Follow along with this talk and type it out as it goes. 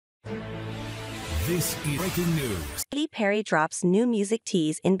This is breaking news. Katy Perry drops new music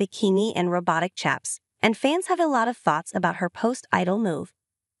Tease in Bikini and Robotic Chaps, and fans have a lot of thoughts about her post-idol move.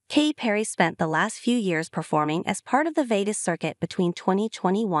 Katy Perry spent the last few years performing as part of the Vegas circuit between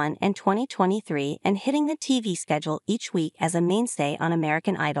 2021 and 2023 and hitting the TV schedule each week as a mainstay on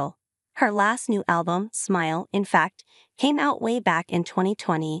American Idol. Her last new album, Smile, in fact, came out way back in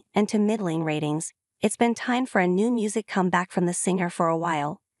 2020 and to middling ratings. It's been time for a new music comeback from the singer for a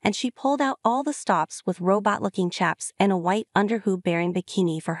while, and she pulled out all the stops with robot-looking chaps and a white underhood-bearing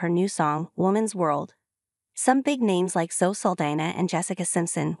bikini for her new song, Woman's World. Some big names like Zoe Saldana and Jessica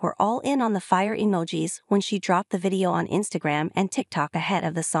Simpson were all in on the fire emojis when she dropped the video on Instagram and TikTok ahead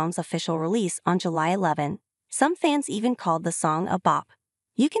of the song's official release on July 11. Some fans even called the song a bop.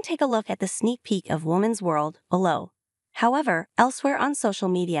 You can take a look at the sneak peek of Woman's World below. However, elsewhere on social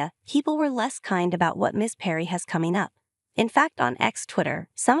media, people were less kind about what Miss Perry has coming up. In fact, on X Twitter,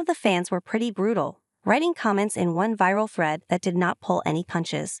 some of the fans were pretty brutal, writing comments in one viral thread that did not pull any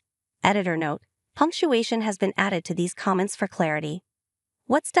punches. Editor note: punctuation has been added to these comments for clarity.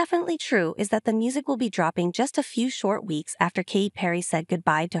 What's definitely true is that the music will be dropping just a few short weeks after Katy Perry said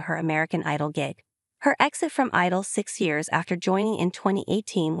goodbye to her American Idol gig. Her exit from Idol 6 years after joining in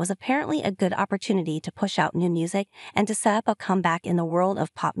 2018 was apparently a good opportunity to push out new music and to set up a comeback in the world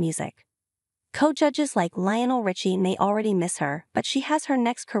of pop music. Co-judges like Lionel Richie may already miss her, but she has her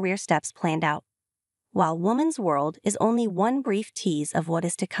next career steps planned out. While Woman's World is only one brief tease of what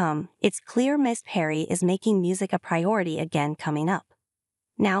is to come, it's clear Miss Perry is making music a priority again coming up.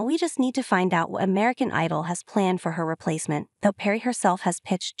 Now we just need to find out what American Idol has planned for her replacement, though Perry herself has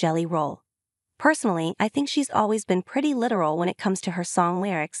pitched Jelly Roll. Personally, I think she's always been pretty literal when it comes to her song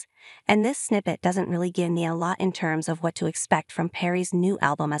lyrics, and this snippet doesn't really give me a lot in terms of what to expect from Perry's new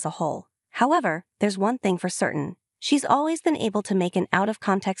album as a whole. However, there's one thing for certain: she's always been able to make an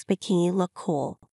out-of-context bikini look cool.